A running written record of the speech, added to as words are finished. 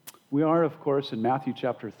We are, of course, in Matthew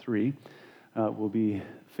chapter 3. We'll be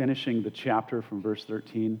finishing the chapter from verse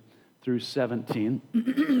 13 through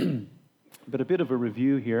 17. But a bit of a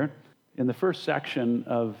review here. In the first section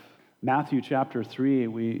of Matthew chapter 3,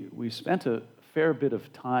 we spent a fair bit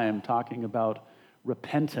of time talking about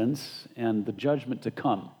repentance and the judgment to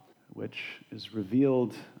come, which is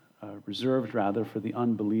reserved for the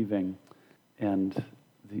unbelieving and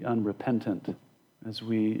the unrepentant. As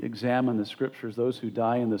we examine the scriptures, those who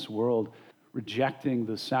die in this world rejecting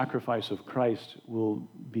the sacrifice of Christ will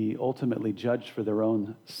be ultimately judged for their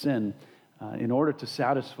own sin in order to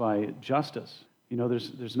satisfy justice. You know,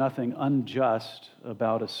 there's nothing unjust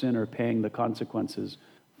about a sinner paying the consequences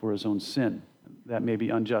for his own sin. That may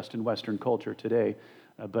be unjust in Western culture today,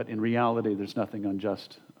 but in reality, there's nothing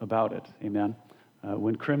unjust about it. Amen?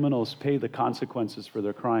 When criminals pay the consequences for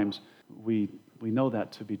their crimes, we know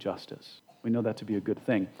that to be justice. We know that to be a good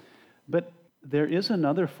thing. But there is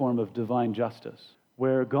another form of divine justice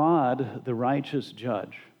where God, the righteous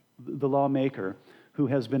judge, the lawmaker, who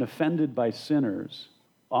has been offended by sinners,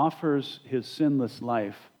 offers his sinless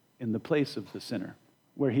life in the place of the sinner,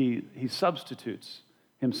 where he substitutes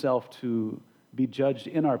himself to be judged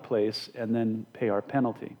in our place and then pay our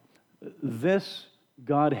penalty. This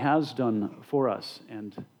God has done for us,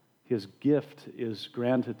 and his gift is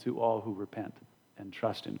granted to all who repent and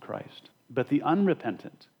trust in Christ. But the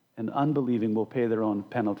unrepentant and unbelieving will pay their own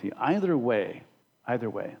penalty. Either way,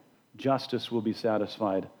 justice will be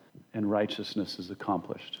satisfied and righteousness is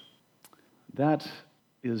accomplished. That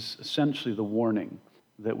is essentially the warning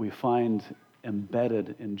that we find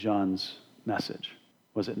embedded in John's message,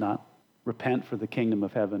 was it not? Repent, for the kingdom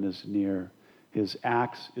of heaven is near. His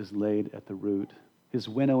axe is laid at the root. His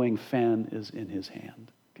winnowing fan is in his hand.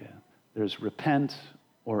 Okay. There's repent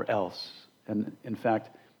or else. And in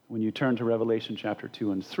fact, when you turn to Revelation chapter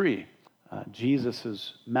 2 and 3,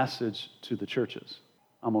 Jesus' message to the churches,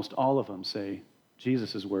 almost all of them say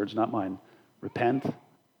Jesus' words, not mine, repent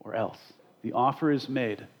or else. The offer is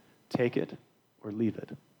made, take it or leave it.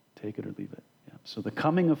 Take it or leave it. Yeah. So the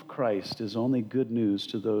coming of Christ is only good news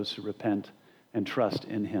to those who repent and trust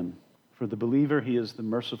in him. For the believer, he is the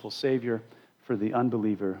merciful Savior. For the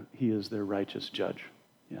unbeliever, he is their righteous judge.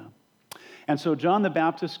 Yeah. And so John the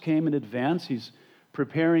Baptist came in advance. He's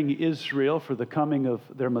preparing Israel for the coming of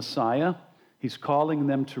their Messiah. He's calling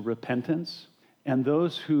them to repentance. And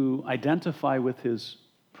those who identify with his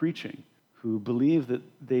preaching, who believe that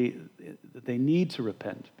they need to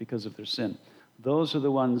repent because of their sin, those are the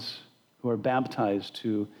ones who are baptized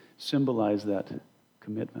to symbolize that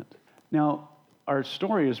commitment. Now, our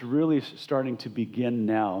story is really starting to begin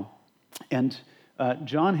now. And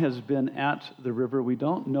John has been at the river. We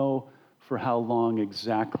don't know for how long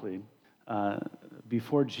exactly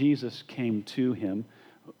before Jesus came to him.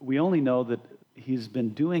 We only know that he's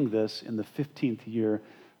been doing this in the 15th year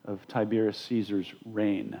of Tiberius Caesar's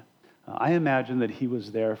reign. I imagine that he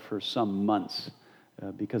was there for some months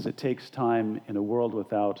because it takes time in a world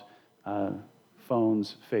without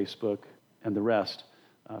phones, Facebook, and the rest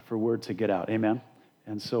for word to get out. Amen?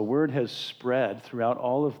 And so word has spread throughout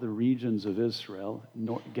all of the regions of Israel,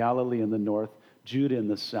 Galilee in the north, Judah in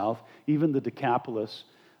the south, even the Decapolis,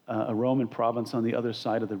 a Roman province on the other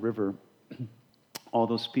side of the river. All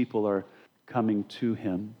those people are coming to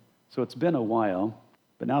him. So it's been a while,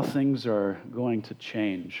 but now things are going to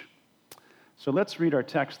change. So let's read our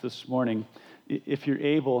text this morning. If you're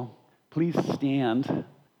able, please stand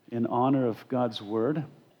in honor of God's word.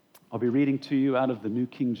 I'll be reading to you out of the New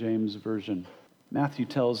King James Version. Matthew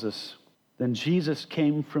tells us, "Then Jesus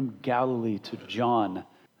came from Galilee to John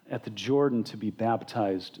at the Jordan to be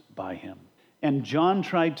baptized by him. And John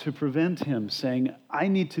tried to prevent him, saying, 'I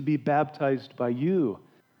need to be baptized by you,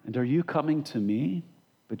 and are you coming to me?'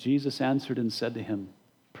 But Jesus answered and said to him,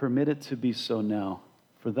 'Permit it to be so now,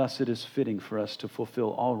 for thus it is fitting for us to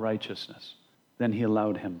fulfill all righteousness.' Then he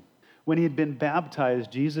allowed him. When he had been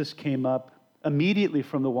baptized, Jesus came up immediately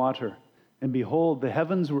from the water. And behold, the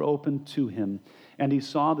heavens were opened to him, and he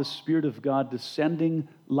saw the Spirit of God descending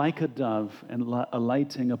like a dove and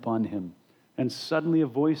alighting upon him. And suddenly a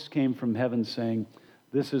voice came from heaven saying,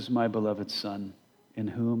 'This is my beloved Son, in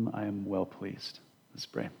whom I am well pleased.'" Let's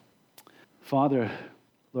pray. Father,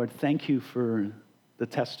 Lord, thank you for the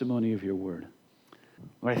testimony of your word.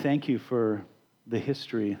 Lord, I thank you for the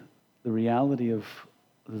history, the reality of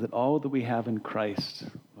that all that we have in Christ.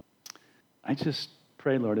 I just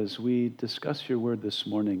pray, Lord, as we discuss your word this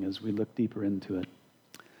morning, as we look deeper into it,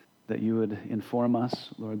 that you would inform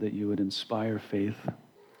us, Lord, that you would inspire faith.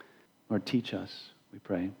 Lord, teach us, we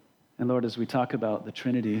pray. And Lord, as we talk about the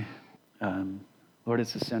Trinity, Lord,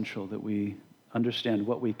 it's essential that we understand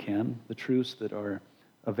what we can, the truths that are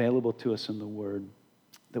available to us in the Word,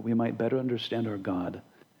 that we might better understand our God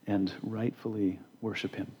and rightfully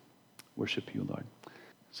worship him. Worship you, Lord.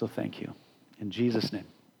 So thank you. In Jesus' name,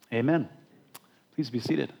 amen. Please be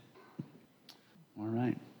seated. All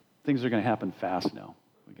right. Things are going to happen fast now.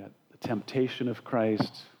 We got the temptation of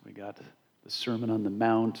Christ. We got the Sermon on the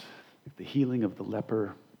Mount, the healing of the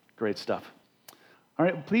leper. Great stuff. All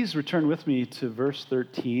right, please return with me to verse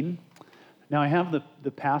 13. Now, I have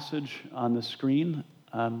the passage on the screen.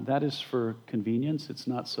 That is for convenience. It's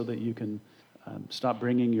not so that you can stop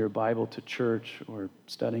bringing your Bible to church or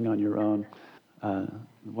studying on your own.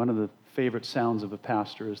 One of the favorite sounds of a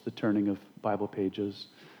pastor is the turning of Bible pages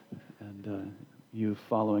and you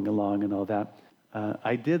following along and all that.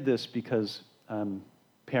 I did this because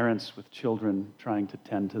parents with children trying to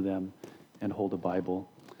tend to them and hold a Bible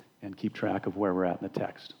and keep track of where we're at in the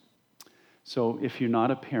text. So if you're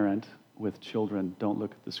not a parent with children, don't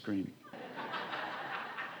look at the screen.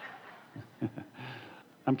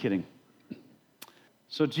 I'm kidding.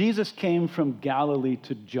 So Jesus came from Galilee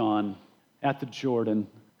to John at the Jordan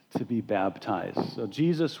to be baptized. So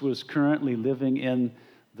Jesus was currently living in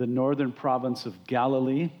the northern province of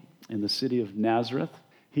Galilee in the city of Nazareth.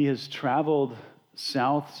 He has traveled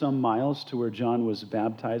south some miles to where John was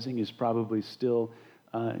baptizing. He's probably still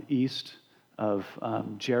east of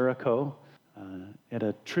Jericho at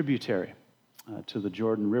a tributary to the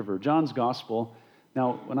Jordan River. John's gospel,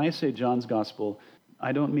 now when I say John's gospel,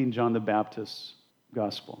 I don't mean John the Baptist's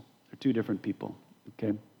gospel. They're two different people,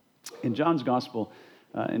 okay? In John's gospel,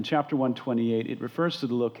 in chapter 128, it refers to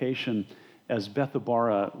the location as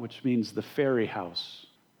Bethabara, which means the fairy house.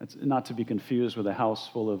 It's not to be confused with a house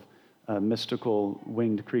full of mystical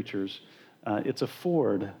winged creatures. It's a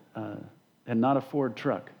Ford, and not a Ford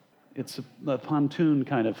truck. It's a pontoon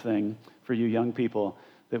kind of thing for you young people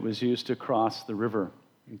that was used to cross the river,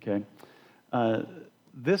 okay?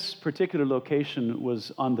 This particular location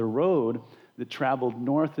was on the road that traveled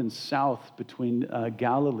north and south between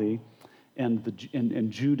Galilee and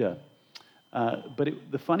Judah. But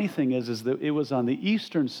the funny thing is that it was on the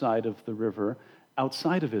eastern side of the river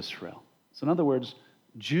outside of Israel. So in other words,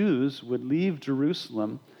 Jews would leave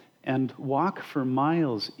Jerusalem and walk for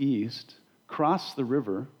miles east, cross the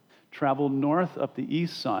river, travel north up the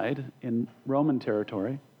east side in Roman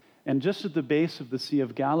territory, and just at the base of the Sea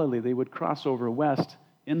of Galilee, they would cross over west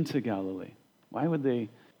into Galilee. Why would they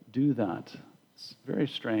do that? It's very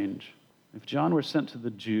strange. If John were sent to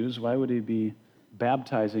the Jews, why would he be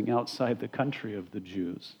baptizing outside the country of the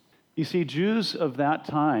Jews? You see, Jews of that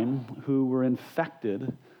time who were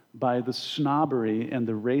infected by the snobbery and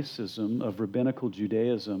the racism of rabbinical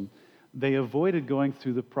Judaism, they avoided going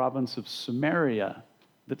through the province of Samaria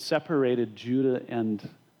that separated Judah and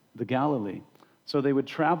the Galilee. So they would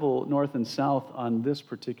travel north and south on this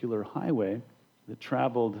particular highway that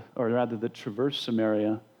traversed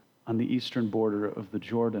Samaria on the eastern border of the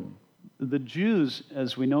Jordan. The Jews,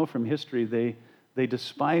 as we know from history, they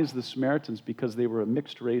despised the Samaritans because they were a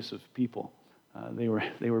mixed race of people. They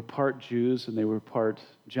were part Jews and they were part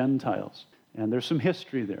Gentiles. And there's some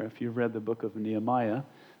history there. If you've read the book of Nehemiah,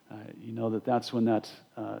 you know that's when the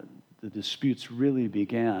disputes really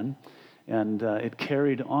began. And it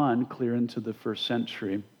carried on clear into the first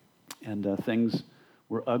century. And things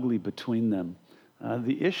were ugly between them.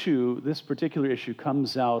 This particular issue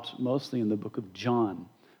comes out mostly in the book of John,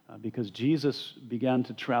 because Jesus began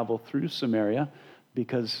to travel through Samaria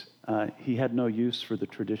because he had no use for the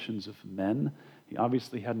traditions of men. He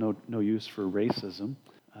obviously had no use for racism.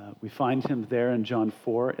 We find him there in John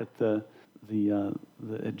 4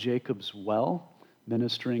 at Jacob's well,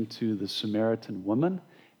 ministering to the Samaritan woman,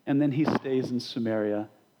 and then he stays in Samaria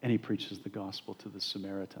and he preaches the gospel to the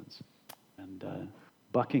Samaritans. And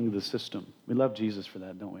bucking the system. We love Jesus for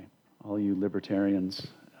that, don't we? All you libertarians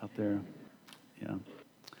out there. Yeah.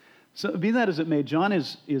 So be that as it may, John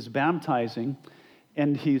is baptizing,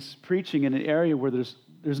 and he's preaching in an area where there's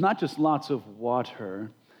not just lots of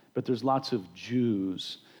water, but there's lots of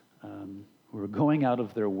Jews who are going out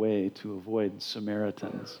of their way to avoid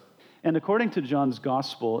Samaritans. And according to John's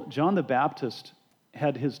gospel, John the Baptist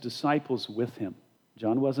had his disciples with him.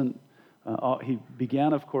 John wasn't, he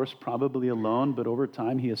began, of course, probably alone, but over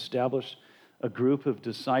time he established a group of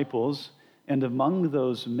disciples, and among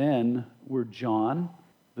those men were John,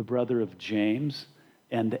 the brother of James,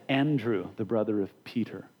 and Andrew, the brother of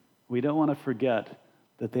Peter. We don't want to forget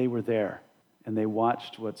that they were there, and they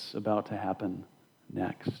watched what's about to happen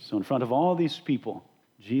next. So in front of all these people,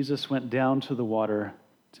 Jesus went down to the water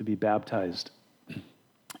to be baptized.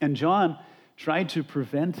 And John tried to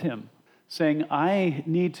prevent him, saying, I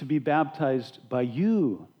need to be baptized by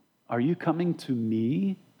you. Are you coming to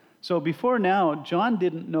me? So before now, John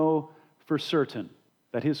didn't know for certain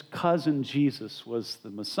that his cousin Jesus was the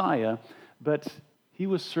Messiah, but he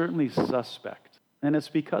was certainly suspect. And it's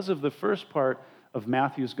because of the first part of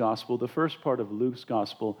Matthew's gospel, the first part of Luke's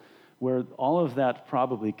gospel, where all of that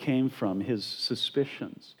probably came from, his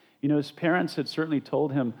suspicions. You know, his parents had certainly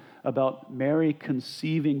told him about Mary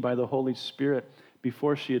conceiving by the Holy Spirit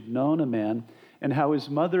before she had known a man, and how his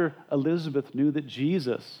mother Elizabeth knew that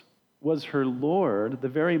Jesus was her Lord the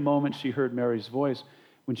very moment she heard Mary's voice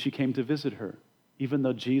when she came to visit her, even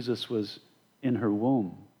though Jesus was in her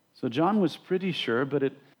womb. So John was pretty sure, but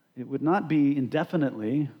it would not be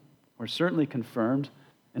indefinitely or certainly confirmed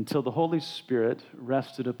until the Holy Spirit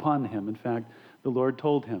rested upon him. In fact, the Lord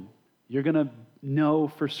told him, you're going to know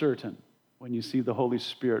for certain when you see the Holy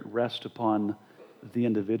Spirit rest upon the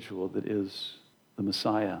individual that is the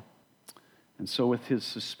Messiah. And so with his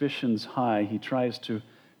suspicions high, he tries to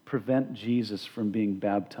prevent Jesus from being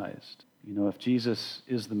baptized. You know, if Jesus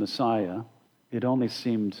is the Messiah, it only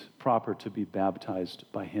seemed proper to be baptized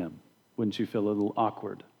by him. Wouldn't you feel a little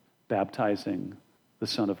awkward baptizing the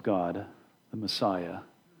Son of God, the Messiah,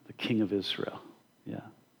 the King of Israel? Yeah.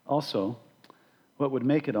 Also, what would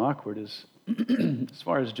make it awkward is, as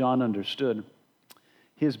far as John understood,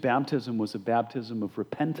 his baptism was a baptism of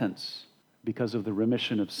repentance because of the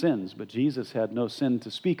remission of sins, but Jesus had no sin to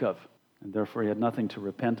speak of, and therefore he had nothing to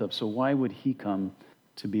repent of. So why would he come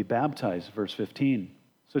to be baptized? Verse 15.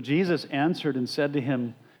 So Jesus answered and said to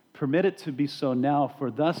him, permit it to be so now, for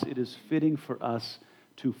thus it is fitting for us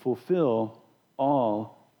to fulfill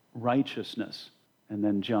all righteousness. And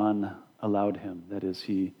then John allowed him, that is,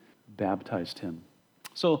 he baptized him.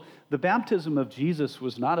 So the baptism of Jesus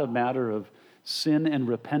was not a matter of sin and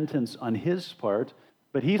repentance on his part,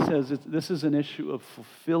 but he says this is an issue of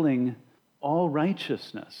fulfilling all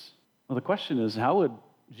righteousness. Well, the question is, how would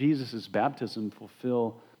Jesus' baptism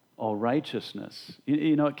fulfill all righteousness?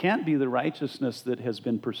 You know, it can't be the righteousness that has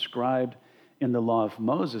been prescribed in the law of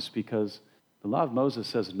Moses, because the law of Moses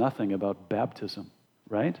says nothing about baptism,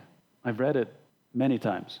 right? I've read it many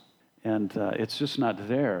times, and it's just not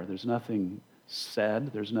there. There's nothing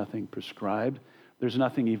said. There's nothing prescribed. There's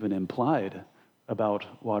nothing even implied about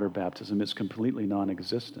water baptism. It's completely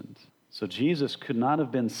non-existent. So Jesus could not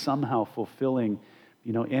have been somehow fulfilling,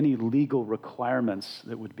 you know, any legal requirements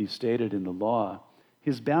that would be stated in the law.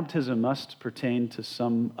 His baptism must pertain to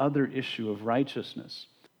some other issue of righteousness.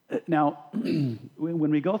 Now,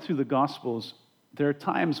 when we go through the Gospels, there are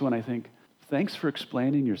times when I think, thanks for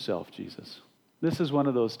explaining yourself, Jesus. This is one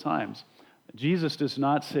of those times. Jesus does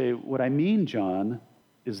not say, what I mean, John,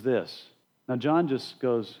 is this. Now, John just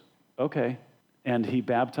goes, okay, and he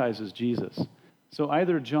baptizes Jesus. So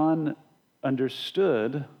either John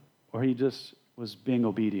understood or he just was being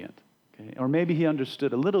obedient. Okay? Or maybe he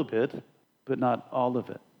understood a little bit, but not all of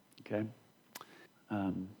it. Okay?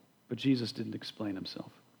 But Jesus didn't explain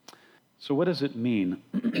himself. So what does it mean?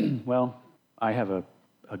 Well, I have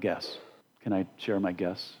a guess. Can I share my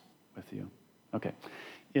guess with you? Okay.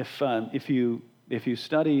 If you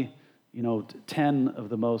study, you know, 10 of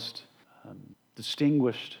the most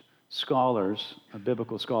distinguished scholars,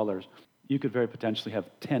 biblical scholars, you could very potentially have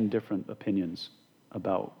 10 different opinions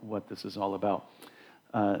about what this is all about.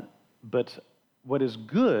 But what is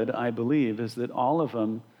good, I believe, is that all of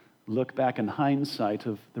them look back in hindsight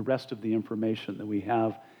of the rest of the information that we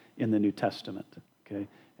have in the New Testament, okay?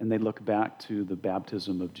 And they look back to the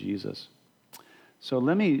baptism of Jesus. So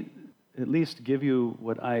let me at least give you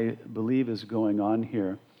what I believe is going on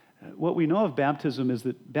here. What we know of baptism is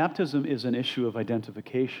that baptism is an issue of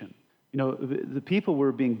identification. You know, the people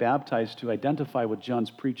were being baptized to identify with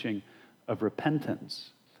John's preaching of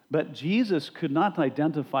repentance. But Jesus could not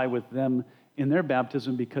identify with them in their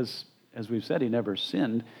baptism because, as we've said, he never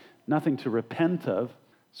sinned, nothing to repent of.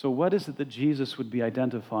 So what is it that Jesus would be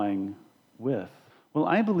identifying with? Well,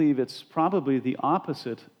 I believe it's probably the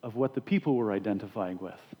opposite of what the people were identifying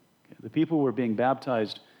with. Okay, the people were being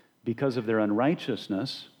baptized because of their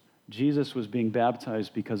unrighteousness. Jesus was being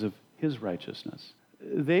baptized because of his righteousness.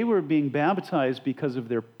 They were being baptized because of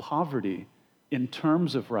their poverty in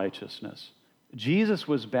terms of righteousness. Jesus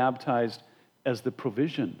was baptized as the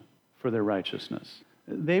provision for their righteousness.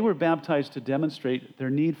 They were baptized to demonstrate their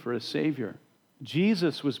need for a Savior.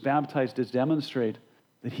 Jesus was baptized to demonstrate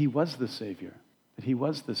that he was the Savior, that he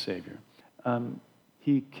was the Savior.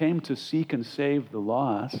 He came to seek and save the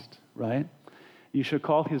lost, right? You should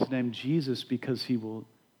call his name Jesus because he will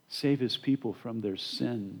save his people from their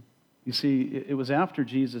sin. You see, it was after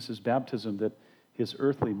Jesus' baptism that his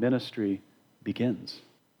earthly ministry begins.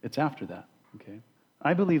 It's after that, okay?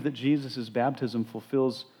 I believe that Jesus' baptism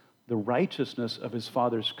fulfills the righteousness of his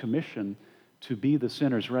Father's commission to be the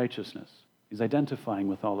sinner's righteousness. He's identifying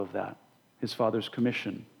with all of that. His Father's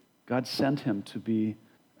commission. God sent him to be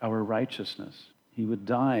our righteousness. He would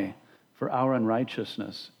die for our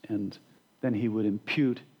unrighteousness, and then he would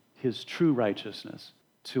impute his true righteousness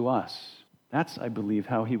to us. That's, I believe,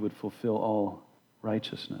 how he would fulfill all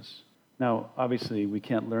righteousness. Now, obviously, we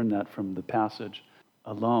can't learn that from the passage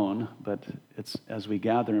alone, but it's as we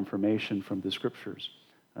gather information from the Scriptures,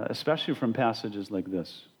 especially from passages like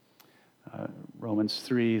this. Romans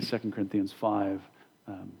 3, 2 Corinthians 5,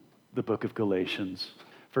 the book of Galatians,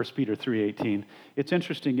 1 Peter 3:18. It's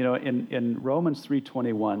interesting, in Romans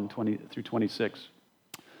 3:21 through 26,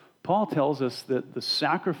 Paul tells us that the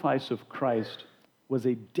sacrifice of Christ was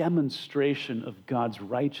a demonstration of God's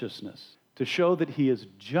righteousness to show that he is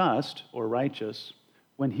just or righteous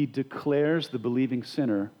when he declares the believing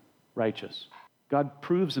sinner righteous. God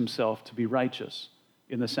proves himself to be righteous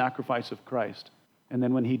in the sacrifice of Christ. And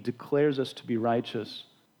then when he declares us to be righteous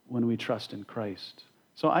when we trust in Christ.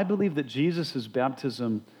 So I believe that Jesus'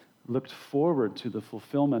 baptism looked forward to the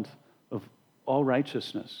fulfillment of all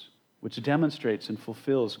righteousness, which demonstrates and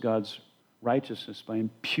fulfills God's righteousness by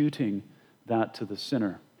imputing that to the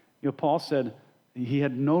sinner. Paul said he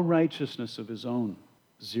had no righteousness of his own,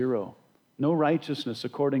 zero. No righteousness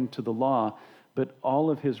according to the law, but all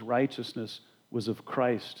of his righteousness was of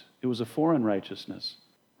Christ. It was a foreign righteousness.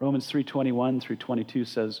 Romans 3:21 through 22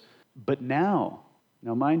 says, but now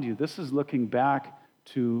mind you, this is looking back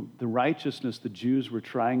to the righteousness the Jews were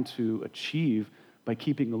trying to achieve by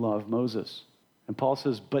keeping the law of Moses. And Paul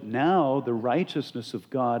says, but now the righteousness of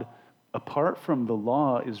God apart from the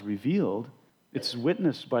law is revealed. It's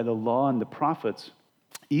witnessed by the law and the prophets,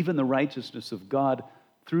 even the righteousness of God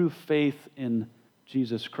through faith in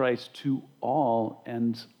Jesus Christ to all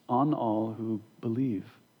and on all who believe.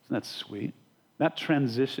 Isn't that sweet? That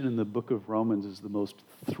transition in the book of Romans is the most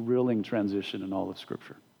thrilling transition in all of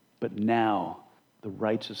Scripture. But now, the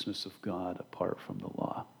righteousness of God apart from the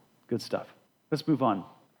law. Good stuff. Let's move on.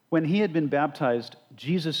 When he had been baptized,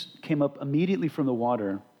 Jesus came up immediately from the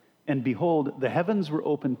water, and behold, the heavens were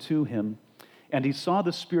opened to him, and he saw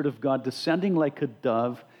the Spirit of God descending like a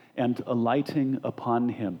dove and alighting upon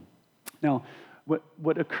him. Now,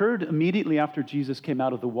 what occurred immediately after Jesus came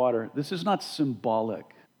out of the water, this is not symbolic.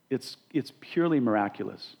 It's purely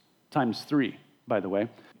miraculous. Times 3, by the way.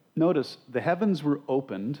 Notice, the heavens were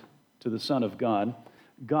opened to the Son of God.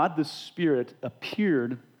 God the Spirit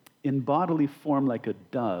appeared in bodily form like a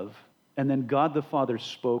dove, and then God the Father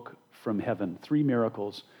spoke from heaven. 3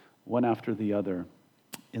 miracles, one after the other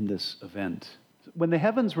in this event. When the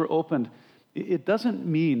heavens were opened, it doesn't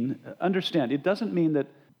mean, understand, it doesn't mean that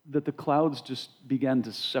the clouds just began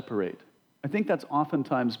to separate. I think that's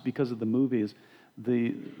oftentimes because of the movies,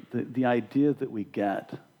 the idea that we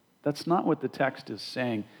get. That's not what the text is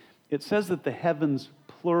saying. It says that the heavens,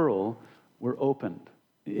 plural, were opened.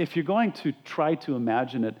 If you're going to try to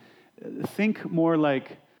imagine it, think more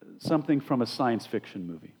like something from a science fiction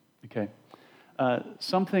movie, okay?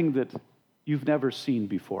 Something that you've never seen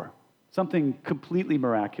before. Something completely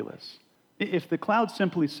miraculous. If the clouds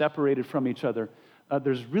simply separated from each other,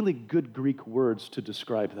 there's really good Greek words to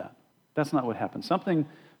describe that. That's not what happened. Something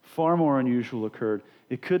far more unusual occurred.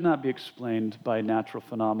 It could not be explained by natural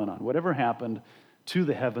phenomenon. Whatever happened to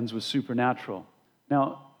the heavens was supernatural.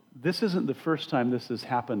 Now, this isn't the first time this has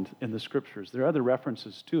happened in the Scriptures. There are other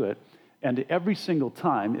references to it, and every single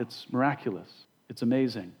time it's miraculous. It's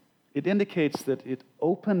amazing. It indicates that it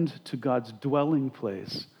opened to God's dwelling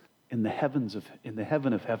place in the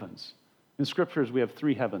heaven of heavens. In Scriptures, we have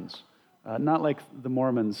 3 heavens. Not like the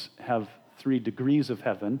Mormons have 3 degrees of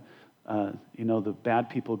heaven. The bad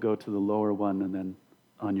people go to the lower one and then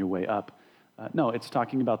on your way up. No, it's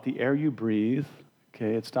talking about the air you breathe.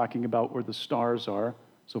 Okay, it's talking about where the stars are.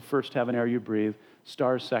 So first heaven, air you breathe.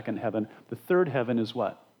 Stars, second heaven. The third heaven is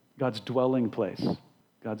what? God's dwelling place.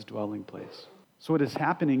 God's dwelling place. So what is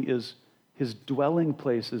happening is his dwelling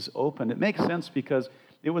place is open. It makes sense because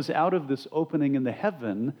it was out of this opening in the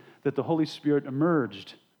heaven that the Holy Spirit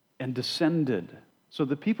emerged and descended. So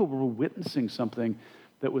the people were witnessing something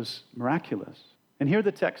that was miraculous. And here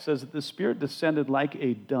the text says that the Spirit descended like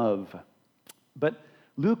a dove. But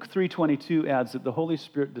Luke 3:22 adds that the Holy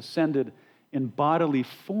Spirit descended in bodily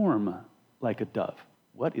form like a dove.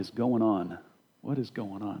 What is going on? What is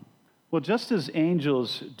going on? Well, just as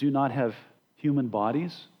angels do not have human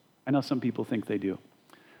bodies, I know some people think they do.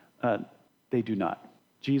 They do not.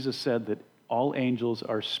 Jesus said that all angels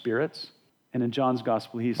are spirits. And in John's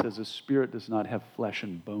gospel, he says a spirit does not have flesh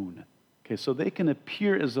and bone. Okay, so they can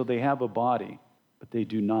appear as though they have a body, but they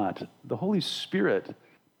do not. The Holy Spirit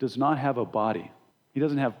does not have a body. He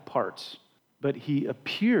doesn't have parts. but he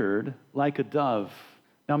appeared like a dove.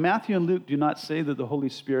 Now, Matthew and Luke do not say that the Holy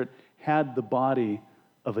Spirit had the body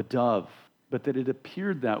of a dove, but that it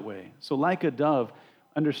appeared that way. So like a dove,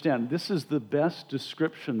 understand, this is the best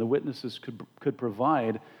description the witnesses could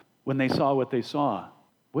provide when they saw what they saw.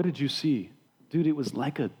 What did you see? Dude, it was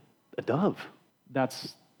like a dove.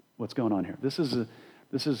 That's what's going on here. This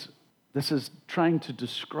is trying to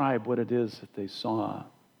describe what it is that they saw.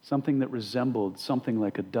 Something that resembled something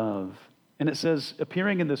like a dove. And it says,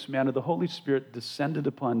 appearing in this manner, the Holy Spirit descended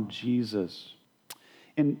upon Jesus.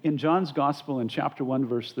 In John's Gospel, in chapter 1,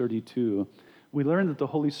 verse 32, we learn that the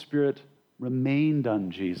Holy Spirit remained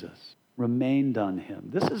on Jesus, remained on him.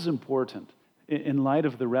 This is important in light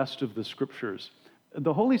of the rest of the Scriptures.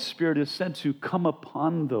 The Holy Spirit is said to come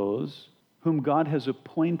upon those whom God has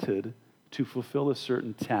appointed to fulfill a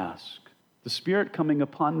certain task. The Spirit coming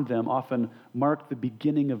upon them often marked the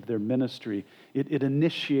beginning of their ministry. It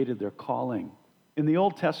initiated their calling. In the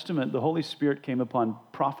Old Testament, the Holy Spirit came upon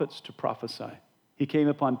prophets to prophesy. He came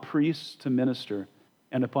upon priests to minister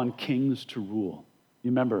and upon kings to rule.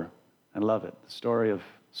 You remember, I love it, the story of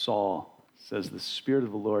Saul says the Spirit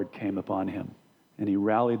of the Lord came upon him and he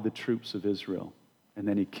rallied the troops of Israel and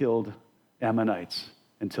then he killed Ammonites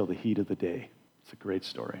until the heat of the day. It's a great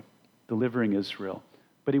story, delivering Israel.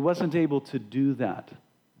 But he wasn't able to do that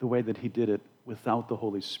the way that he did it without the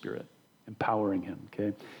Holy Spirit empowering him,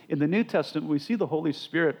 okay? In the New Testament, we see the Holy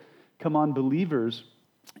Spirit come on believers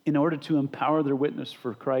in order to empower their witness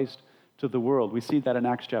for Christ to the world. We see that in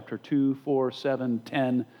Acts chapter 2, 4, 7,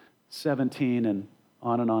 10, 17, and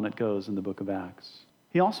on it goes in the book of Acts.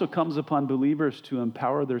 He also comes upon believers to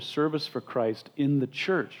empower their service for Christ in the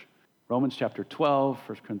church. Romans chapter 12,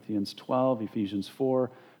 1 Corinthians 12, Ephesians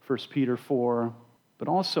 4, 1 Peter 4. But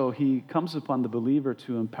also he comes upon the believer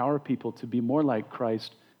to empower people to be more like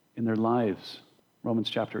Christ in their lives. Romans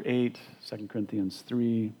chapter 8, 2 Corinthians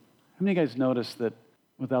 3. How many of you guys notice that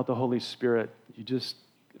without the Holy Spirit, you just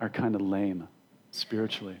are kind of lame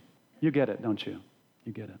spiritually? You get it, don't you?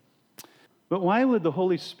 You get it. But why would the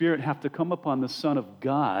Holy Spirit have to come upon the Son of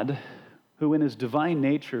God, who in his divine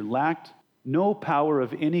nature lacked no power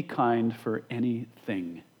of any kind for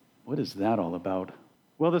anything? What is that all about?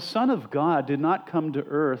 Well, the Son of God did not come to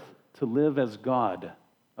earth to live as God.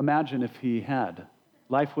 Imagine if he had.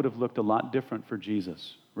 Life would have looked a lot different for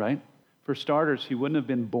Jesus, right? For starters, he wouldn't have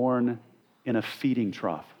been born in a feeding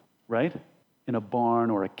trough, right? In a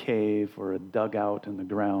barn or a cave or a dugout in the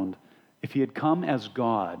ground. If he had come as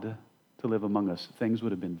God to live among us, things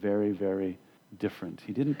would have been very, very different.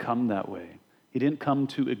 He didn't come that way. He didn't come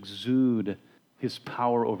to exude his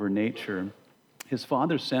power over nature. His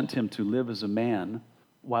Father sent him to live as a man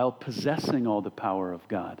while possessing all the power of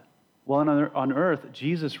God. While on earth,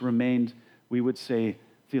 Jesus remained, we would say,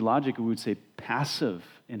 theologically, we would say passive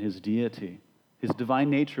in his deity. His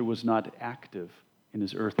divine nature was not active in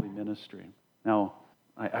his earthly ministry. Now,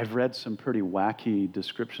 I've read some pretty wacky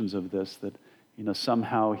descriptions of this, that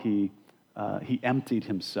somehow he emptied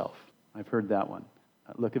himself. I've heard that one.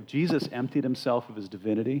 Look, if Jesus emptied himself of his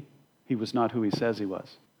divinity, he was not who he says he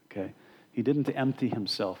was, okay? He didn't empty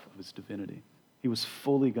himself of his divinity. He was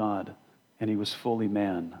fully God, and he was fully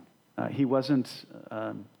man. He wasn't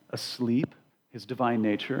asleep, his divine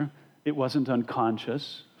nature. It wasn't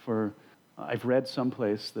unconscious, for I've read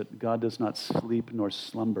someplace that God does not sleep nor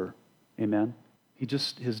slumber. Amen?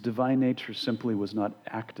 His divine nature simply was not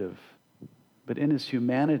active. But in his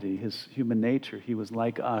humanity, his human nature, he was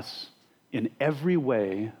like us in every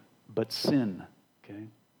way but sin, okay?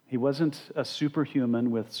 He wasn't a superhuman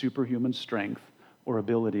with superhuman strength or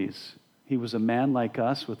abilities. He was a man like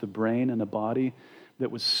us with a brain and a body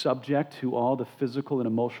that was subject to all the physical and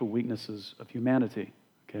emotional weaknesses of humanity,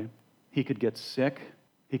 okay? He could get sick.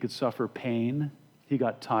 He could suffer pain. He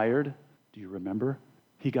got tired. Do you remember?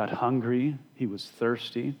 He got hungry. He was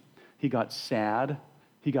thirsty. He got sad.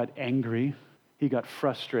 He got angry. He got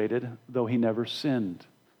frustrated, though he never sinned.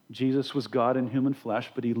 Jesus was God in human flesh,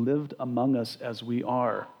 but he lived among us as we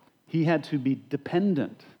are. He had to be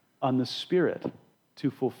dependent on the Spirit to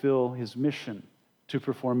fulfill his mission, to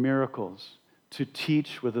perform miracles, to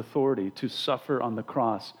teach with authority, to suffer on the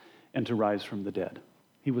cross, and to rise from the dead.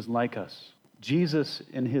 He was like us. Jesus,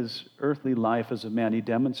 in his earthly life as a man, he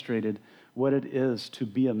demonstrated what it is to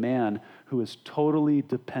be a man who is totally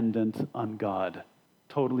dependent on God.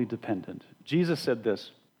 Totally dependent. Jesus said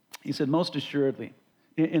this. He said, most assuredly.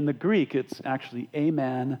 In the Greek, it's actually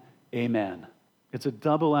amen, amen. It's a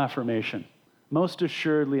double affirmation. Most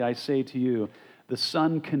assuredly, I say to you, the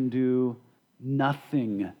Son can do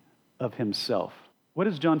nothing of himself. What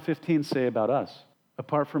does John 15 say about us?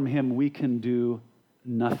 Apart from him, we can do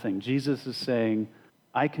nothing. Jesus is saying,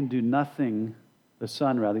 I can do nothing, the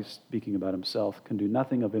Son, rather speaking about himself, can do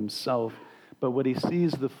nothing of himself, but what he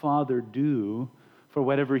sees the Father do, for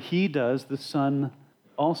whatever he does, the Son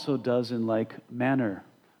also does in like manner.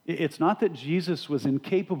 It's not that Jesus was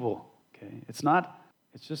incapable, okay? It's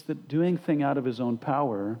just that doing thing out of his own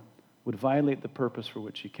power would violate the purpose for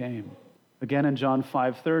which he came. Again, in John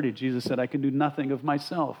 5:30, Jesus said, I can do nothing of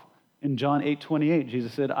myself. In John 8:28,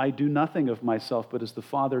 Jesus said, I do nothing of myself, but as the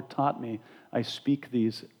Father taught me, I speak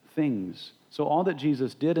these things. So all that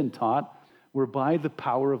Jesus did and taught were by the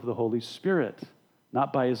power of the Holy Spirit,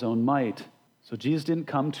 not by his own might. So Jesus didn't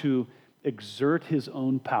come to exert his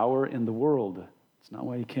own power in the world. It's not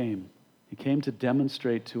why he came. He came to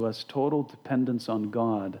demonstrate to us total dependence on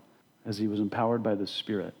God as he was empowered by the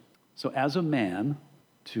Spirit. So as a man,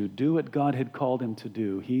 to do what God had called him to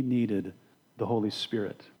do, he needed the Holy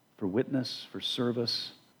Spirit for witness, for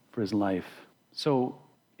service, for his life. So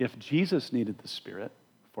if Jesus needed the Spirit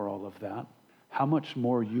for all of that, how much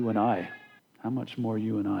more you and I? How much more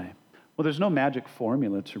you and I? Well, there's no magic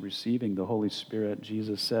formula to receiving the Holy Spirit.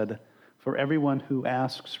 Jesus said, for everyone who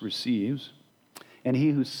asks receives, and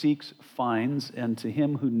he who seeks finds, and to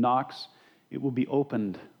him who knocks it will be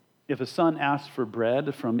opened. If a son asks for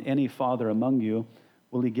bread from any father among you,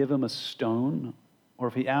 will he give him a stone? Or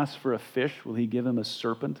if he asks for a fish, will he give him a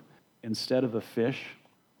serpent instead of a fish?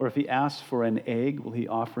 Or if he asks for an egg, will he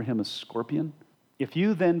offer him a scorpion? If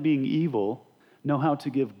you then, being evil, know how to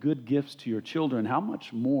give good gifts to your children, how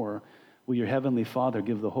much more will your heavenly Father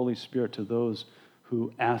give the Holy Spirit to those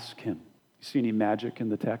who ask him? You see any magic in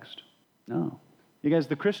the text? No. You guys,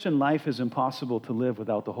 the Christian life is impossible to live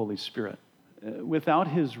without the Holy Spirit. Without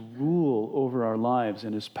his rule over our lives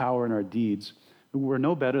and his power in our deeds, we're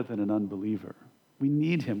no better than an unbeliever. We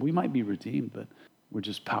need him. We might be redeemed, but we're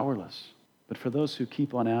just powerless. But for those who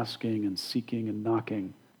keep on asking and seeking and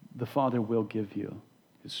knocking, the Father will give you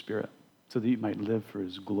his Spirit so that you might live for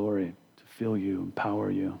his glory, to fill you,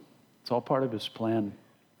 empower you. It's all part of his plan.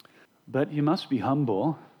 But you must be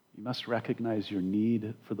humble. You must recognize your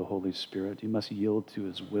need for the Holy Spirit. You must yield to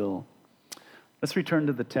his will. Let's return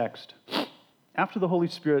to the text. After the Holy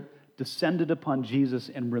Spirit descended upon Jesus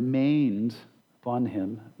and remained upon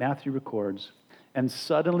him, Matthew records, and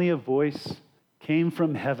suddenly a voice came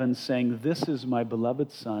from heaven saying, this is my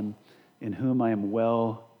beloved Son, in whom I am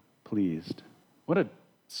well pleased. What a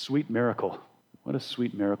sweet miracle. What a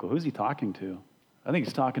sweet miracle. Who's he talking to? I think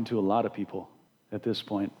he's talking to a lot of people at this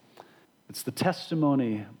point. It's the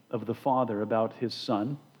testimony of the Father about his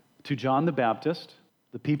Son to John the Baptist,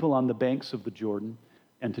 the people on the banks of the Jordan,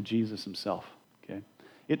 and to Jesus himself. Okay?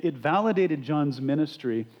 It validated John's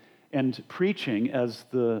ministry and preaching as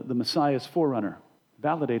the Messiah's forerunner.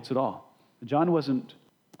 Validates it all. John wasn't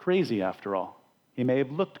crazy after all. He may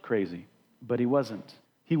have looked crazy, but he wasn't.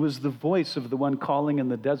 He was the voice of the one calling in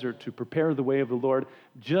the desert to prepare the way of the Lord,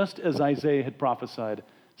 just as Isaiah had prophesied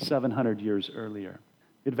 700 years earlier.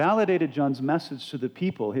 It validated John's message to the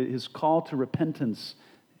people, his call to repentance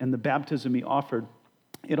and the baptism he offered.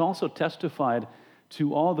 It also testified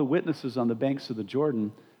to all the witnesses on the banks of the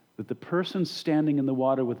Jordan that the person standing in the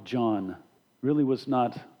water with John really was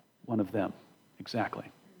not one of them, exactly,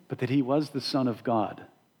 but that he was the Son of God,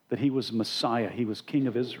 that he was Messiah, he was King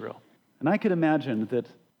of Israel. And I could imagine that,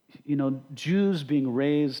 Jews being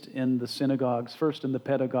raised in the synagogues, first in the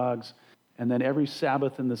pedagogues, and then every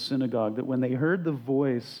Sabbath in the synagogue, that when they heard the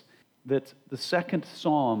voice, that the second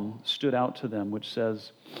psalm stood out to them, which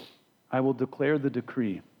says, I will declare the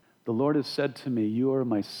decree. The Lord has said to me, you are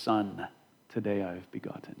my son. Today I have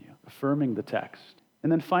begotten you. Affirming the text.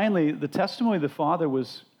 And then finally, the testimony of the Father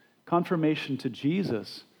was confirmation to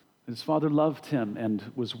Jesus. His Father loved him and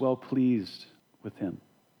was well pleased with him.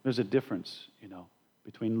 There's a difference,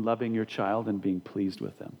 between loving your child and being pleased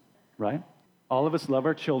with them, right? All of us love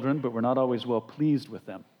our children, but we're not always well pleased with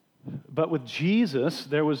them. But with Jesus,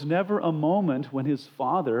 there was never a moment when his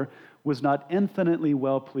Father was not infinitely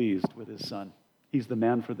well pleased with his Son. He's the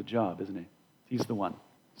man for the job, isn't he? He's the one.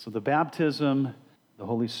 So the baptism, the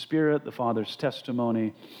Holy Spirit, the Father's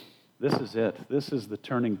testimony, this is it. This is the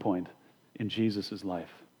turning point in Jesus' life.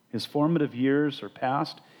 His formative years are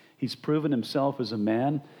past. He's proven himself as a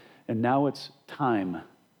man, and now it's time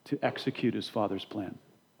to execute his Father's plan.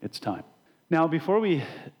 It's time. Now, before we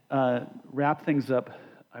wrap things up,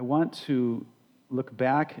 I want to look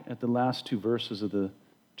back at the last two verses of the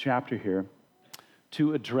chapter here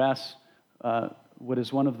to address what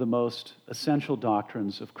is one of the most essential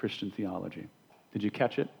doctrines of Christian theology. Did you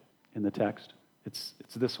catch it in the text? It's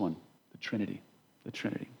this one, the Trinity. The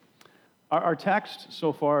Trinity. Our text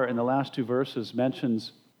so far in the last two verses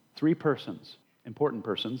mentions three persons, important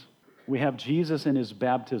persons. We have Jesus in his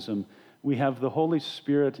baptism We have the Holy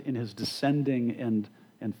Spirit in his descending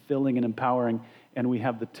and filling and empowering, and we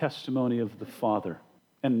have the testimony of the Father.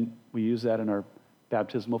 And we use that in our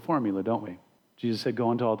baptismal formula, don't we? Jesus said,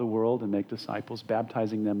 go into all the world and make disciples,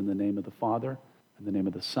 baptizing them in the name of the Father, in the name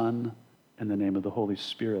of the Son, and the name of the Holy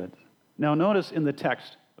Spirit. Now notice in the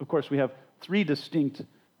text, of course, we have three distinct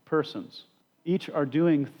persons. Each are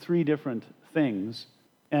doing three different things,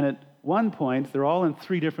 and at one point, they're all in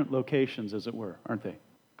three different locations, as it were, aren't they?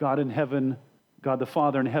 God in heaven, God the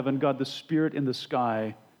Father in heaven, God the Spirit in the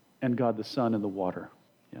sky, and God the Son in the water.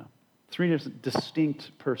 Yeah. Three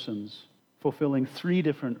distinct persons fulfilling three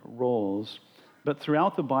different roles. But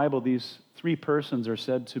throughout the Bible, these three persons are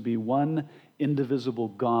said to be one indivisible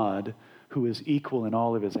God who is equal in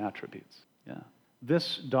all of his attributes. Yeah.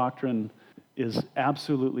 This doctrine is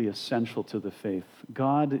absolutely essential to the faith.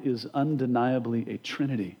 God is undeniably a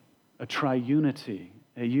trinity, a triunity,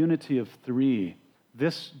 a unity of three.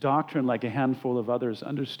 This doctrine, like a handful of others,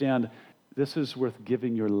 understand this is worth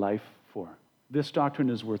giving your life for. This doctrine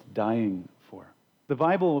is worth dying for. The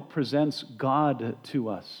Bible presents God to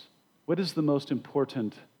us. What is the most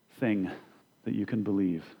important thing that you can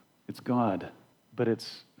believe? It's God, but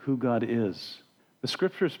it's who God is. The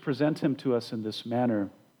Scriptures present him to us in this manner.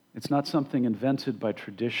 It's not something invented by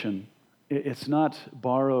tradition. It's not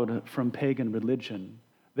borrowed from pagan religion.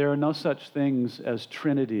 There are no such things as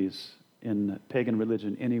trinities in pagan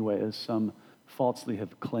religion anyway, as some falsely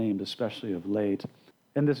have claimed, especially of late.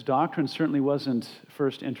 And this doctrine certainly wasn't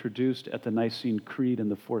first introduced at the Nicene Creed in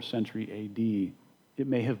the 4th century A.D. It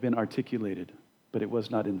may have been articulated, but it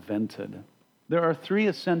was not invented. There are three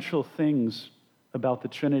essential things about the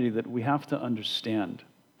Trinity that we have to understand.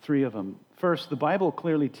 Three of them. First, the Bible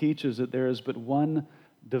clearly teaches that there is but one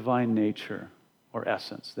divine nature or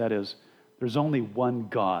essence. That is, there's only one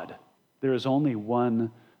God. There is only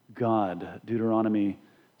one God. Deuteronomy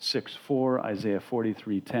 6:4, Isaiah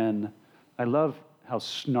 43:10. I love how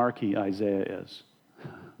snarky Isaiah is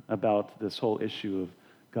about this whole issue of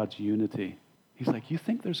God's unity. He's like, you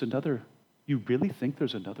really think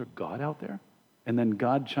there's another God out there? And then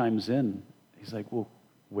God chimes in. He's like, well,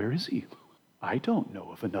 where is he? I don't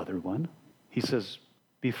know of another one. He says,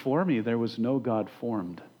 before me there was no God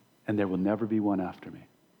formed, and there will never be one after me.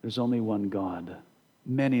 There's only one God.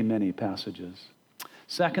 Many, many passages.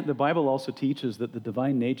 Second, the Bible also teaches that the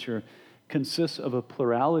divine nature consists of a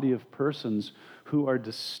plurality of persons who are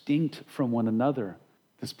distinct from one another.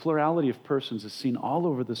 This plurality of persons is seen all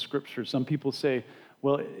over the Scriptures. Some people say,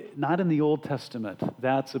 well, not in the Old Testament.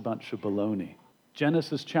 That's a bunch of baloney.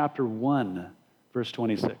 Genesis chapter 1, verse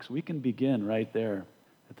 26. We can begin right there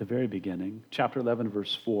at the very beginning. Chapter 11,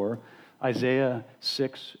 verse 4. Isaiah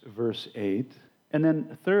 6, verse 8. And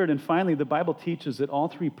then third and finally, the Bible teaches that all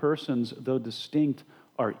three persons, though distinct,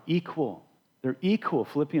 are equal. They're equal.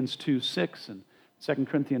 Philippians 2:6 and 2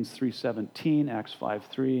 Corinthians 3:17, Acts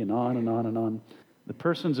 5:3, and on and on and on. The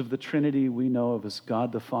persons of the Trinity we know of as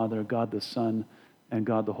God the Father, God the Son, and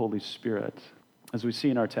God the Holy Spirit, as we see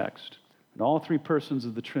in our text. And all three persons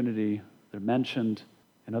of the Trinity, they're mentioned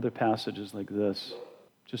in other passages like this.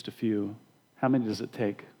 Just a few. How many does it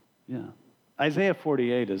take? Yeah. Isaiah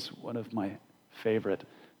 48 is one of my favorite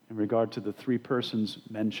in regard to the three persons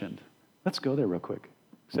mentioned. Let's go there real quick.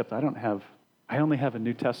 Except I only have a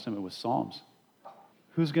New Testament with Psalms.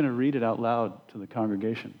 Who's going to read it out loud to the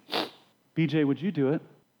congregation? BJ, would you do it?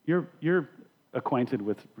 You're acquainted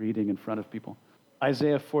with reading in front of people.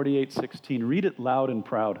 Isaiah 48:16. Read it loud and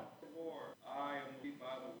proud.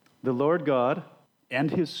 The Lord God and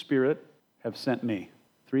his Spirit have sent me.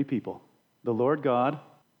 Three people. The Lord God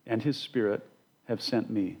and his Spirit have sent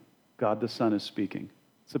me. God the Son is speaking.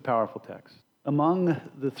 It's a powerful text. Among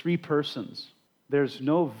the three persons, there's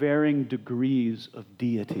no varying degrees of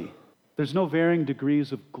deity. There's no varying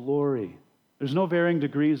degrees of glory. There's no varying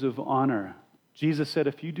degrees of honor. Jesus said,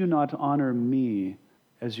 if you do not honor me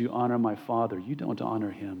as you honor my Father, you don't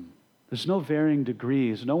honor him. There's no varying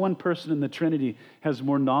degrees. No one person in the Trinity has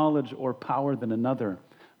more knowledge or power than another.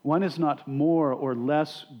 One is not more or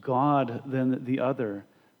less God than the other.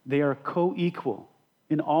 They are co-equal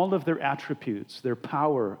in all of their attributes, their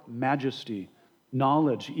power, majesty,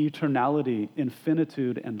 knowledge, eternality,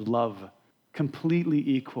 infinitude, and love. Completely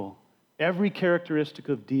equal. Every characteristic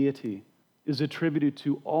of deity is attributed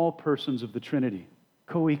to all persons of the Trinity,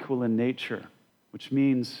 co-equal in nature, which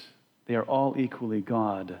means they are all equally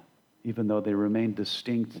God, even though they remain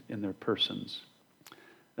distinct in their persons.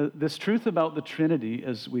 This truth about the Trinity,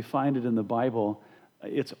 as we find it in the Bible,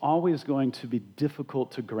 it's always going to be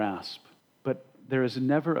difficult to grasp, but there is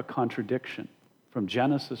never a contradiction from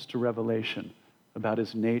Genesis to Revelation about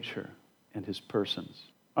his nature and his persons.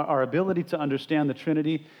 Our ability to understand the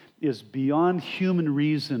Trinity is beyond human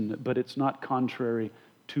reason, but it's not contrary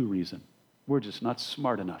to reason. We're just not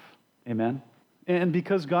smart enough. Amen? And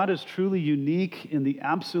because God is truly unique in the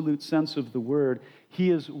absolute sense of the word, he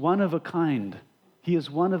is one of a kind. He is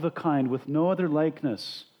one of a kind with no other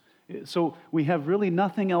likeness. So we have really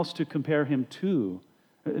nothing else to compare him to.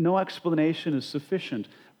 No explanation is sufficient.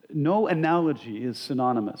 No analogy is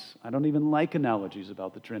synonymous. I don't even like analogies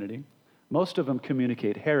about the Trinity. Most of them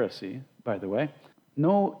communicate heresy, by the way.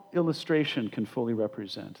 No illustration can fully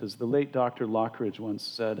represent. As the late Dr. Lockridge once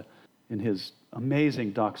said in his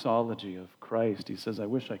amazing doxology of Christ, he says, I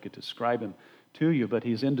wish I could describe him to you, but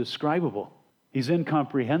he's indescribable. He's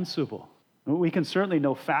incomprehensible. We can certainly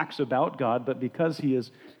know facts about God, but because he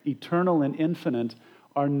is eternal and infinite,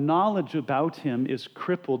 our knowledge about him is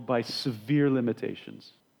crippled by severe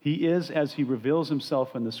limitations. He is as he reveals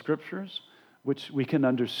himself in the scriptures, which we can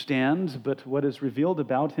understand, but what is revealed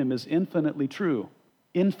about him is infinitely true,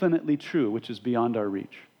 which is beyond our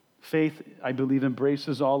reach. Faith, I believe,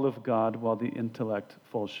 embraces all of God while the intellect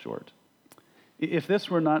falls short. If this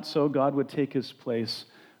were not so, God would take his place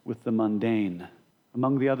with the mundane,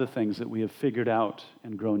 among the other things that we have figured out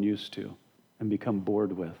and grown used to and become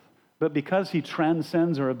bored with. But because he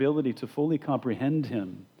transcends our ability to fully comprehend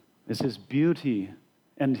him, as his beauty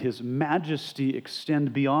and his majesty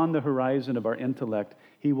extend beyond the horizon of our intellect,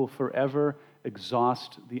 he will forever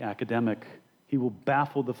exhaust the academic. He will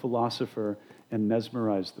baffle the philosopher and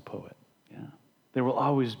mesmerize the poet. Yeah. There will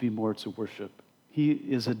always be more to worship. He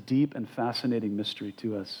is a deep and fascinating mystery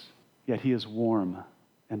to us, yet he is warm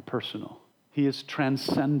and personal. He is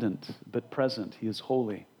transcendent but present. He is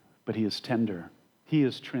holy, but he is tender. He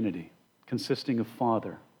is Trinity, consisting of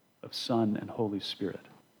Father, of Son, and Holy Spirit.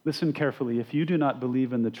 Listen carefully. If you do not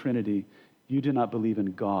believe in the Trinity, you do not believe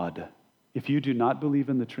in God. If you do not believe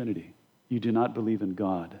in the Trinity, you do not believe in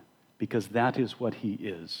God, because that is what he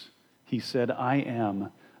is. He said, I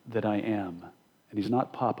am that I am. And he's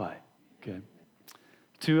not Popeye, okay?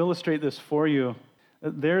 To illustrate this for you,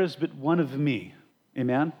 there is but one of me.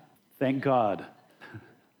 Amen? Thank God.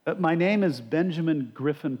 My name is Benjamin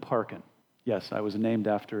Griffin Parkin. Yes, I was named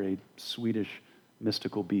after a Swedish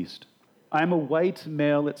mystical beast. I'm a white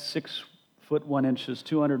male at 6 foot 1 inches,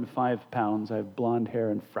 205 pounds. I have blonde hair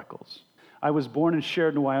and freckles. I was born in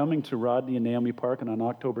Sheridan, Wyoming to Rodney and Naomi Parkin on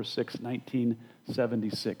October 6,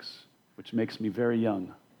 1976, which makes me very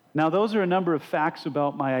young. Now, those are a number of facts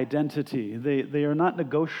about my identity. They are not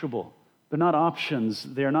negotiable. They're not options.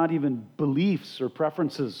 They are not even beliefs or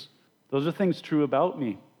preferences. Those are things true about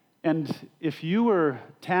me. And if you were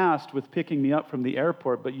tasked with picking me up from the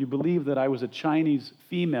airport, but you believe that I was a Chinese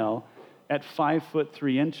female at 5 foot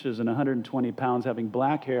 3 inches and 120 pounds, having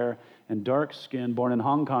black hair and dark skin, born in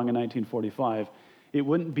Hong Kong in 1945, it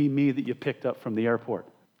wouldn't be me that you picked up from the airport.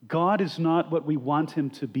 God is not what we want him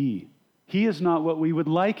to be. He is not what we would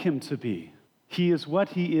like him to be. He is what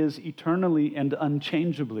he is eternally and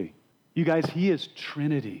unchangeably. You guys, he is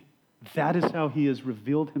Trinity. That is how he has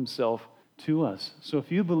revealed himself to us. So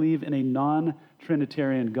if you believe in a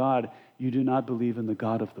non-Trinitarian God, you do not believe in the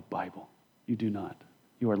God of the Bible. You do not.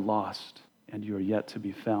 You are lost, and you are yet to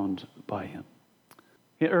be found by him.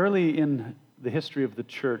 Early in the history of the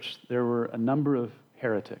church, there were a number of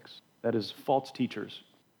heretics, that is, false teachers.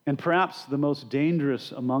 And perhaps the most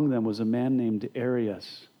dangerous among them was a man named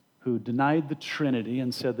Arius, who denied the Trinity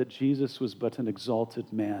and said that Jesus was but an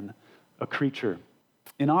exalted man, a creature.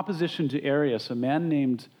 In opposition to Arius, a man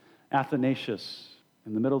named Athanasius,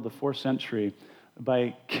 in the middle of the 4th century,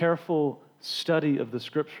 by careful study of the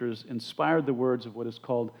scriptures, inspired the words of what is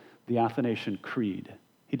called the Athanasian Creed.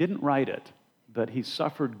 He didn't write it, but he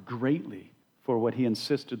suffered greatly for what he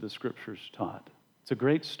insisted the scriptures taught. It's a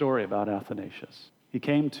great story about Athanasius. He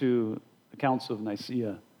came to the Council of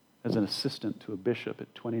Nicaea as an assistant to a bishop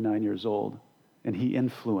at 29 years old, and he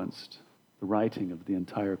influenced the writing of the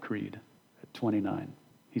entire creed at 29.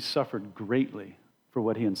 He suffered greatly for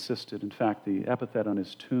what he insisted. In fact, the epithet on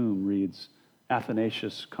his tomb reads,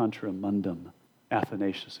 Athanasius contra mundum,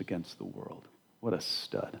 Athanasius against the world. What a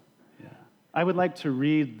stud. Yeah. I would like to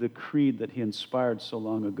read the creed that he inspired so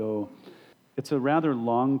long ago. It's a rather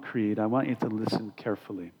long creed. I want you to listen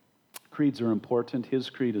carefully. Creeds are important. His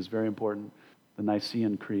creed is very important, the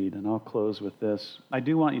Nicene Creed, and I'll close with this. I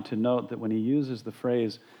do want you to note that when he uses the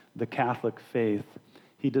phrase, the Catholic faith,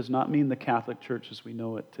 he does not mean the Catholic Church as we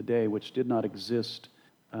know it today, which did not exist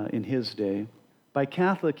in his day. By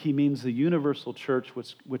Catholic, he means the universal church,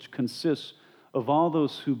 which consists of all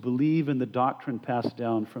those who believe in the doctrine passed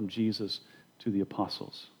down from Jesus to the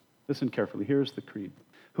apostles. Listen carefully. Here's the creed.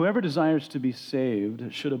 Whoever desires to be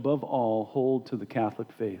saved should above all hold to the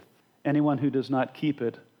Catholic faith. Anyone who does not keep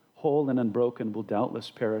it whole and unbroken, will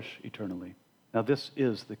doubtless perish eternally. Now this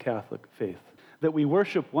is the Catholic faith, that we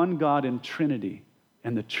worship one God in Trinity,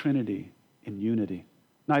 and the Trinity in unity,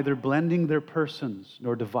 neither blending their persons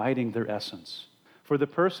nor dividing their essence. For the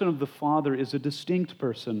person of the Father is a distinct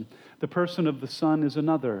person, the person of the Son is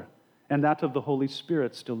another, and that of the Holy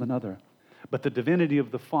Spirit still another. But the divinity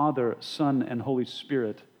of the Father, Son, and Holy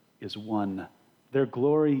Spirit is one, their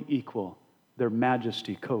glory equal, their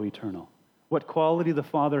majesty co-eternal. What quality the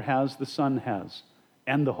Father has, the Son has,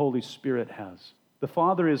 and the Holy Spirit has. The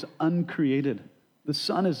Father is uncreated, the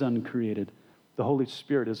Son is uncreated, the Holy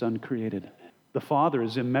Spirit is uncreated. The Father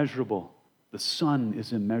is immeasurable, the Son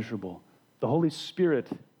is immeasurable, the Holy Spirit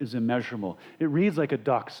is immeasurable. It reads like a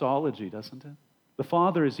doxology, doesn't it? The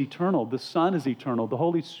Father is eternal, the Son is eternal, the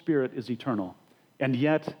Holy Spirit is eternal. And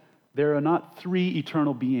yet, there are not three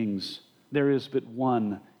eternal beings. There is but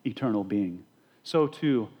one eternal being. So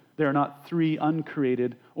too, there are not three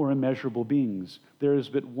uncreated or immeasurable beings. There is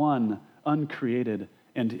but one uncreated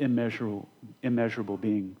and immeasurable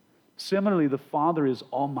being. Similarly, the Father is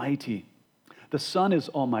almighty. The Son is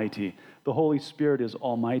almighty. The Holy Spirit is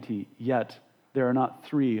almighty. Yet, there are not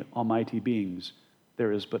three almighty beings.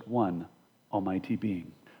 There is but one almighty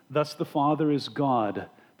being. Thus the Father is God,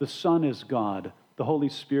 the Son is God, the Holy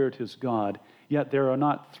Spirit is God, yet there are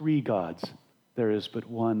not three gods. There is but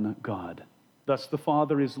one God. Thus the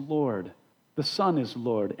Father is Lord, the Son is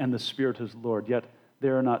Lord, and the Spirit is Lord, yet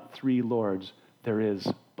there are not three Lords. There is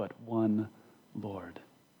but one Lord.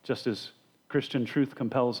 Just as Christian truth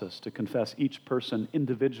compels us to confess each person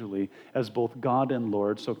individually as both God and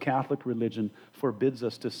Lord, so Catholic religion forbids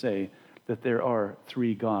us to say that there are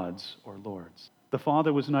three gods or lords. The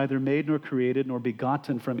Father was neither made nor created nor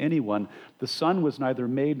begotten from anyone. The Son was neither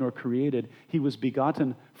made nor created. He was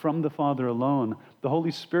begotten from the Father alone. The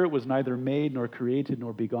Holy Spirit was neither made nor created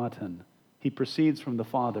nor begotten. He proceeds from the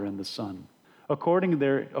Father and the Son.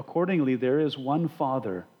 Accordingly, there is one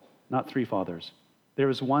Father, not three fathers. There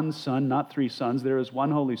is one Son, not three sons. There is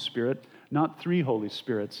one Holy Spirit, not three Holy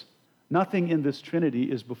Spirits. Nothing in this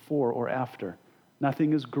Trinity is before or after.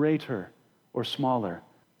 Nothing is greater or smaller.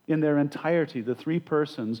 In their entirety, the three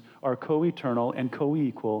persons are co-eternal and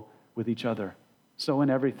co-equal with each other. So in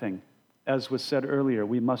everything, as was said earlier,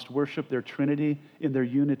 we must worship their Trinity in their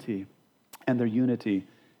unity and their unity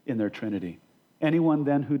in their Trinity. Anyone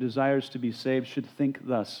then who desires to be saved should think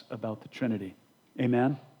thus about the Trinity.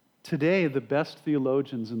 Amen? Today, the best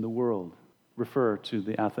theologians in the world refer to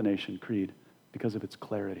the Athanasian Creed because of its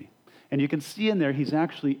clarity. And you can see in there he's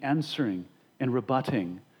actually answering and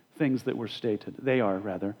rebutting things that were stated. They are,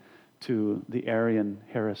 rather, to the Arian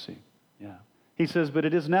heresy. Yeah. He says, but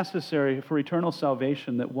it is necessary for eternal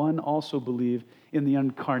salvation that one also believe in the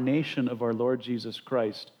incarnation of our Lord Jesus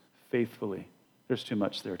Christ faithfully. There's too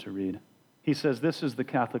much there to read. He says, this is the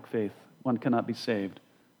Catholic faith. One cannot be saved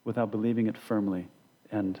without believing it firmly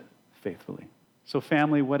and faithfully. So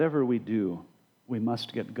family, whatever we do, we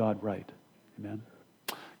must get God right. Amen.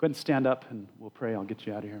 Go ahead and stand up and we'll pray. I'll get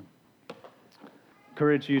you out of here.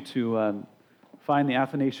 Encourage you to find the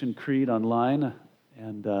Athanasian Creed online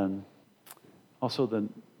and also the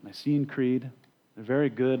Nicene Creed. They're very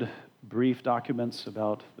good, brief documents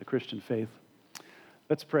about the Christian faith.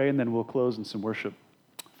 Let's pray and then we'll close in some worship.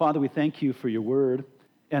 Father, we thank you for your word.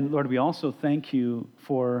 And Lord, we also thank you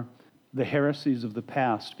for the heresies of the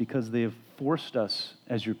past because they have forced us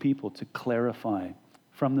as your people to clarify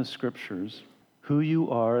from the scriptures who you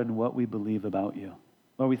are and what we believe about you.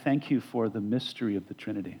 Lord, we thank you for the mystery of the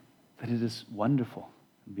Trinity, that it is wonderful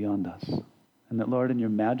and beyond us. And that, Lord, in your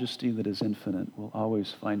majesty that is infinite, we'll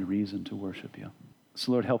always find reason to worship you.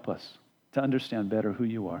 So, Lord, help us to understand better who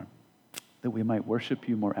you are, that we might worship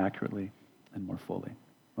you more accurately and more fully.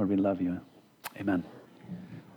 Lord, we love you. Amen.